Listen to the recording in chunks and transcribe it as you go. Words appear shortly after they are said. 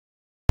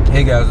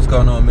Hey guys, what's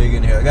going on?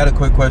 Megan here. I got a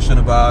quick question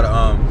about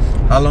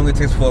how long it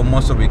takes for a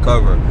muscle to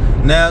recover.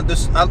 Now,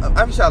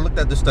 obviously I looked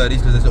at the studies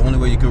because it's the only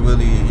way you can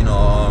really,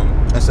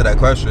 answer that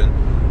question.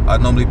 I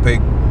normally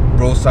pick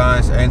bro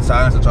science and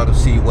science to try to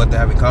see what they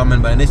have in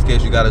common, but in this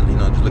case, you gotta,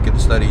 just look at the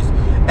studies.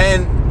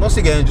 And once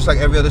again, just like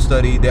every other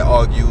study, they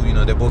argue.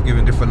 They're both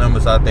giving different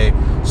numbers out there.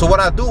 So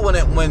what I do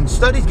when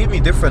studies give me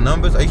different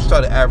numbers, I used to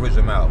try to average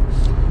them out.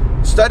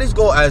 Studies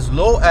go as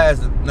low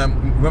as, now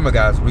remember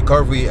guys,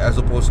 recovery as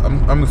opposed,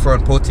 I'm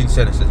referring protein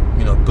synthesis,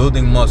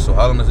 building muscle.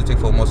 How long does it take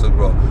for a muscle to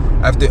grow?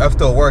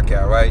 After a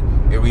workout, right?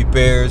 It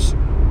repairs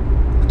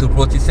to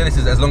protein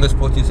synthesis. As long as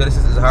protein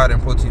synthesis is higher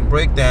than protein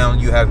breakdown,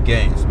 you have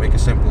gains. Make it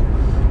simple.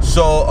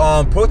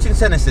 So protein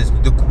synthesis,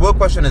 the real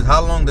question is,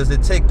 how long does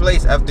it take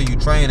place after you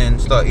train and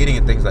start eating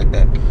and things like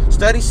that?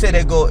 Studies say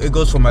it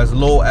goes from as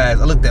low as,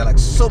 I looked at like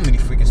so many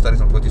freaking studies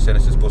on protein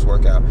synthesis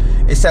post-workout.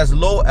 It's as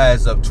low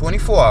as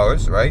 24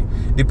 hours, right?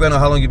 Depending on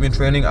how long you've been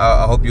training.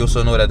 I hope you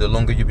also know that the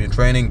longer you've been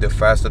training, the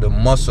faster the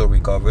muscle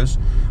recovers.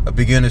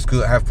 Beginners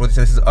could have protein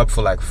synthesis up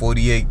for like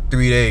 3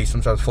 days,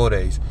 sometimes 4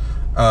 days.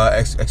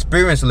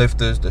 Experienced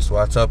lifters, that's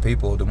why I tell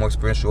people, the more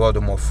experienced you are,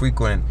 the more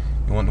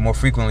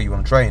frequently you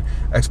want to train.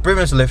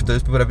 Experienced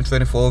lifters, people that have been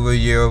training for over a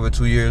year, over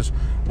 2 years,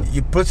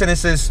 you put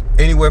synthesis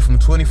anywhere from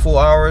 24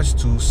 hours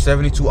to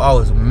 72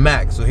 hours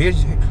max. So here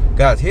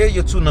are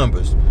your two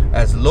numbers.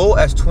 As low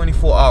as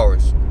 24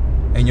 hours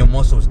and your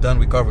muscle is done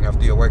recovering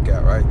after your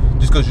workout, right?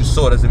 Just because you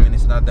saw it doesn't mean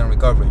it's not done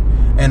recovering.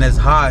 And as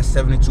high as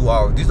 72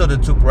 hours. These are the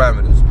two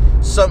parameters.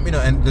 Some,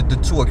 and the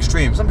two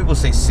extremes. Some people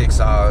say 6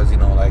 hours,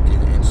 like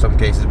in some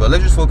cases. But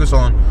let's just focus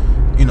on,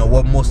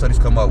 what most studies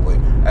come up with.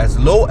 As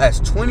low as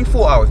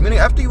 24 hours. Meaning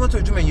after you went to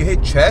the gym and you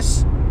hit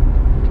chest,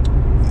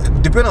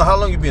 depending on how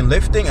long you've been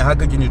lifting and how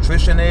good your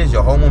nutrition is,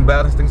 your hormone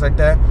balance, things like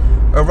that,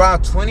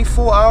 around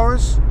 24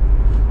 hours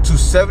to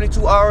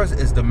 72 hours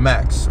is the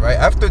max, right?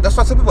 That's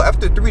why some people,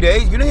 after 3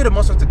 days, you don't hit a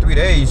muscle after 3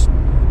 days.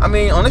 I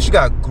mean, unless you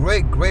got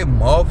great,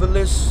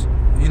 marvelous,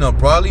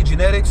 broadly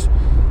genetics,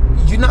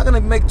 you're not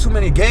gonna make too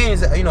many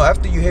gains,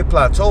 after you hit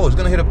plateau. It's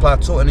gonna hit a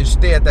plateau and then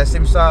stay at that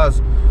same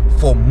size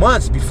for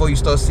months before you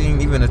start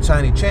seeing even a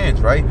tiny change,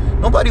 right?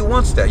 Nobody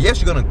wants that.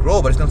 Yes, you're gonna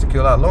grow, but it's gonna take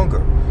you a lot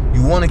longer.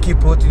 You wanna keep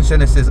protein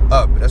synthesis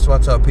up. That's why I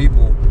tell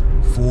people,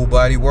 full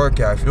body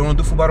workout. If you don't want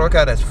to do full body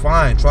workout, that's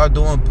fine. Try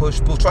doing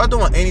push-pull. Try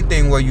doing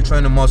anything where you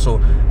train the muscle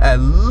at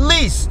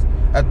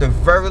the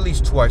very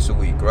least twice a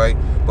week, right?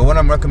 But what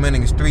I'm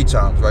recommending is 3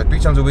 times, right? 3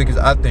 times a week is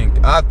I think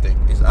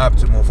is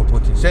optimal for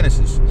protein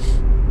synthesis.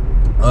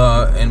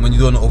 And when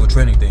you're doing the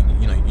overtraining thing,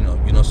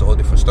 it's a whole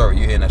different story.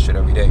 You're hearing that shit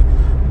every day.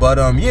 But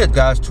yeah,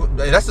 guys,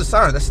 that's the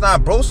science. That's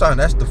not bro science.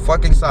 That's the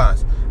fucking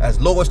science.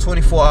 As low as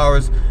 24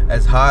 hours,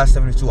 as high as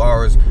 72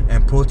 hours,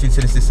 and protein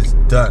synthesis is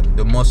done.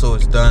 The muscle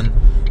is done,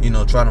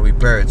 trying to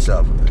repair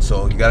itself.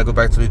 So you gotta go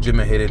back to the gym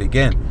and hit it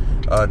again.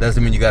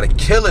 Doesn't mean you gotta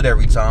kill it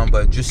every time,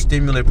 but just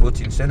stimulate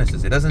protein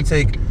synthesis.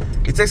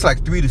 It takes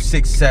like 3 to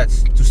 6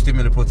 sets to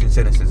stimulate protein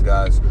synthesis,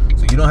 guys.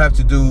 So you don't have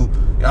to do,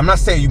 I'm not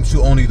saying you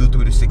should only do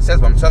 3 to 6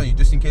 sets, but I'm telling you,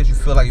 just in case you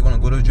feel like you want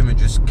to go to the gym and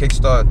just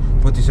kickstart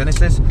protein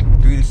synthesis,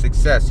 3 to 6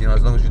 sets,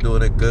 as long as you're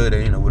doing it good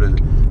and, with a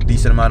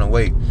decent amount of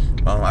weight.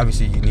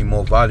 Obviously you need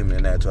more volume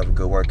than that to have a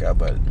good workout,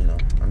 but,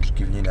 I'm just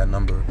giving you that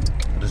number,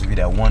 those of you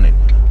that want it.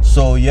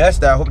 So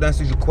yes, I hope that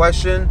answers your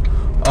question.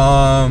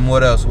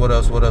 What else?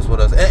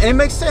 And it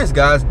makes sense,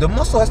 guys. The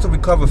muscle has to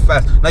recover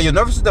fast. Now your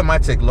nervous system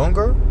might take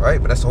longer,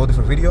 right? But that's a whole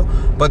different video.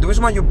 But the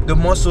reason why the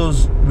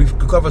muscles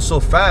recover so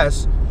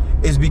fast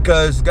is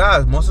because,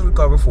 guys, muscles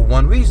recover for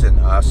one reason.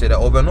 I say that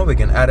over and over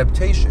again: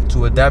 adaptation,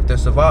 to adapt and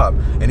survive.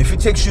 And if it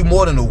takes you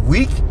more than a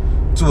week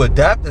to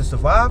adapt and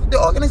survive, the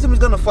organism is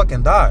gonna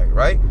fucking die,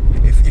 right?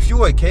 If you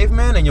were a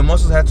caveman and your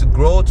muscles had to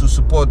grow to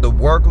support the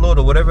workload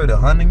or whatever, the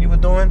hunting you were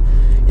doing,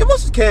 your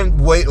muscles can't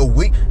wait a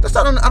week.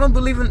 I don't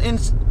believe in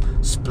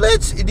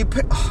splits. It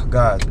depends. Oh,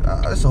 guys,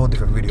 that's a whole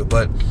different video.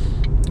 But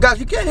guys,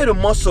 you can't hit a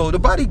muscle. The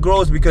body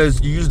grows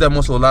because you use that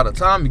muscle a lot of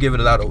time. You give it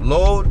a lot of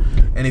load,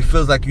 and it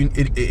feels like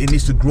it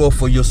needs to grow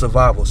for your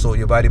survival. So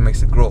your body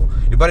makes it grow.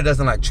 Your body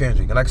doesn't like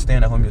changing. It likes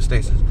staying at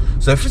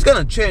homeostasis. So if it's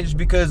gonna change, it's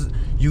because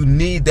you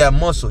need that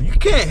muscle. You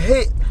can't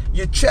hit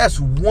your chest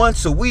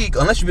once a week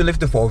unless you've been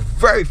lifting for a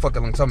very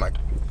fucking long time, like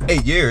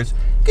 8 years.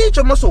 You can hit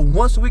your muscle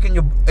once a week and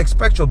you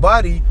expect your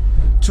body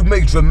to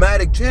make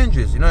dramatic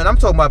changes, and I'm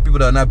talking about people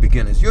that are not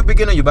beginners. You're a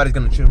beginner, your body's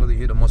gonna generally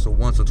hit a muscle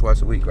once or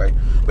twice a week, right?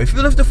 But if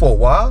you lift it for a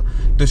while,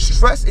 the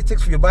stress it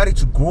takes for your body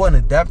to grow and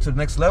adapt to the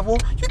next level,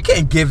 you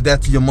can't give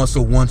that to your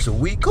muscle once a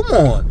week. Come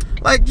on,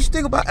 like, just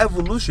think about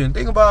evolution,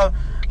 think about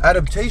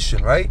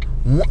adaptation, right?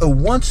 A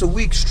once a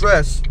week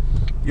stress,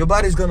 your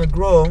body's gonna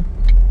grow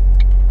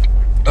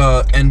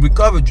and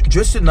recover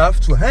just enough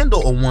to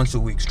handle a once a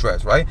week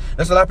stress, right?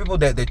 There's a lot of people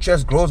that their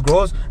chest grows,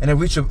 and they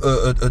reach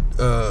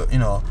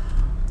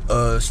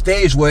a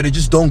stage where they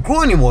just don't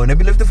grow anymore, and they've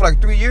been lifting for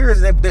like 3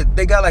 years, and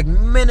they got like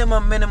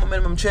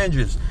minimum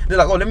changes. They're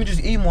like, oh, let me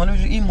just eat more,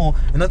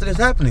 and nothing is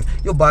happening.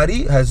 Your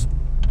body has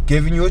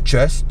given you a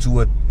chest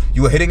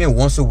you were hitting it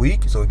once a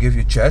week, so it gives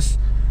you a chest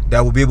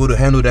that will be able to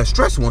handle that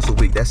stress once a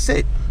week. That's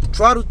it.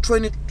 Try to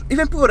train it,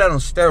 even people that on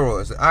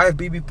steroids,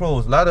 IFBB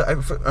pros, a lot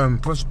of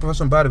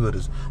professional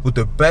bodybuilders with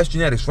the best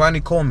genetics,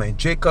 Ronnie Coleman,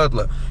 Jay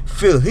Cutler,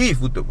 Phil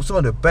Heath with some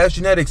of the best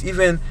genetics,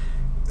 even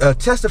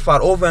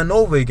testified over and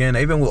over again,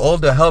 even with all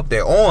the help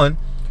they're on,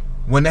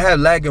 when they had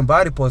lagging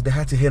body parts, they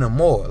had to hit them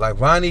more. Like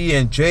Ronnie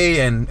and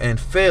Jay and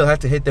Phil had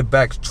to hit their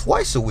backs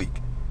twice a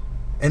week.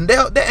 And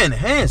they're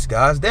enhanced,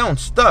 guys. They're on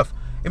stuff.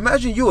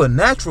 Imagine you a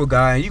natural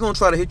guy and you're going to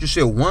try to hit your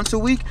shit once a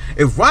week.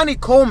 If Ronnie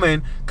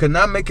Coleman could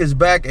not make his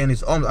back and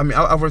his arms, I mean,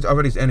 I've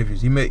read his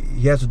interviews.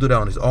 He has to do that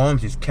on his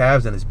arms, his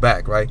calves, and his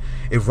back, right?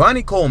 If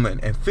Ronnie Coleman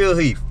and Phil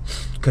Heath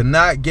could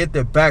not get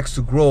their backs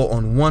to grow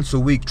on once a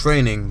week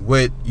training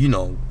with, you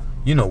know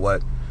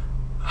what,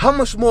 how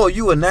much more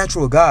you a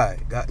natural guy?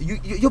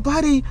 Your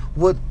body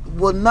would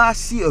not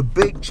see a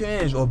big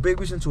change or a big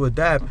reason to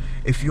adapt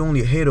if you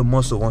only hit a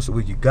muscle once a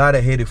week. You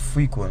gotta hit it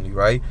frequently,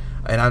 right?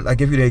 And I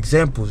give you the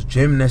examples: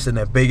 gymnasts and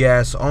their big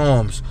ass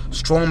arms,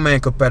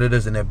 strongman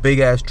competitors and their big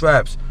ass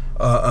traps,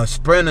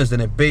 sprinters and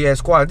their big ass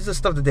quads. These are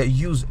stuff that they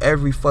use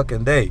every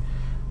fucking day.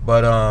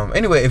 But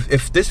anyway,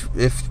 if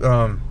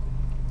the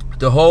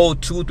whole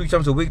 2-3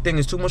 times a week thing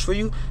is too much for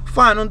you,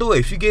 fine, don't do it.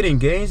 If you're getting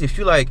gains, if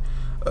you like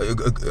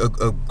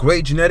a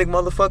great genetic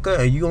motherfucker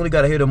and you only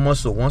gotta hit a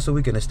muscle once a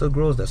week and it still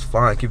grows, that's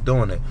fine, keep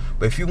doing it.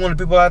 But if you're one of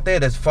the people out there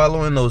that's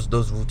following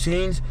those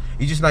routines,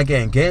 you're just not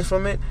getting gains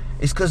from it,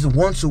 it's because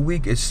once a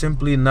week is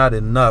simply not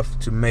enough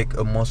to make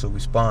a muscle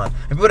respond.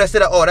 And people that say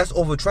that, oh, that's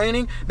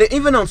overtraining, they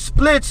even on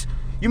splits,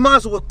 you might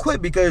as well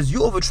quit because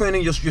you're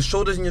overtraining your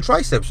shoulders and your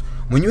triceps.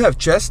 When you have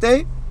chest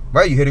day,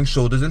 right, you're hitting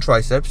shoulders and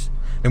triceps.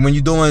 And when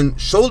you're doing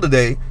shoulder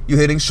day, you're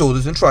hitting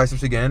shoulders and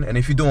triceps again. And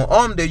if you're doing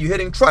arm day, you're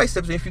hitting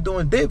triceps. And if you're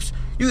doing dips,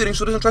 you're hitting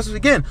shoulders and triceps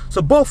again.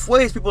 So both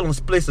ways, people on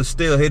splits are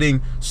still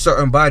hitting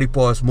certain body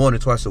parts more than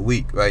twice a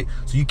week, right?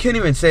 So you can't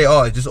even say,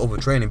 oh, it's just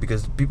overtraining,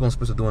 because people on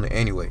splits are doing it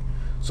anyway.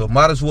 So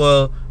might as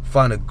well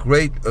find a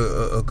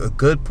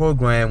good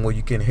program where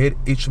you can hit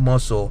each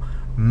muscle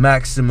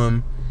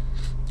maximum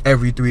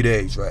every 3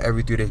 days, right?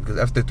 Every 3 days, because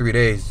after 3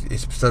 days,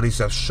 studies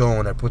have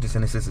shown that protein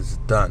synthesis is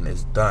done.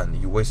 It's done.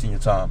 You're wasting your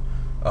time.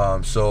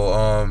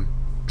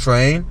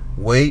 Train,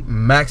 wait,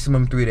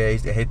 maximum 3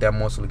 days to hit that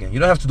muscle again. You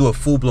don't have to do a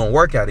full-blown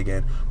workout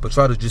again, but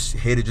try to just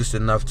hit it just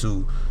enough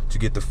to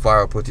get the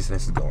fire protein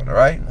synthesis going. All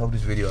right, hope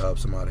this video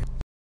helps somebody.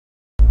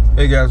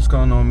 Hey guys, what's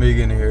going on?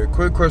 Megan here.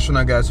 Quick question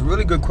I got. It's a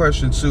really good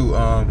question too.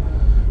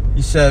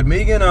 He said,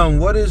 Megan,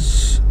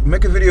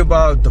 make a video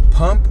about the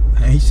pump,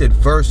 and he said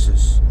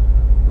versus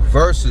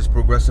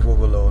progressive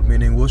overload,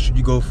 meaning what should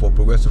you go for,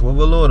 progressive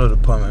overload or the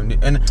pump?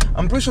 And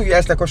I'm pretty sure he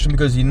asked that question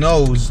because he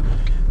knows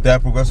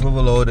that progressive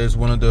overload is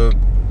one of the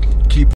key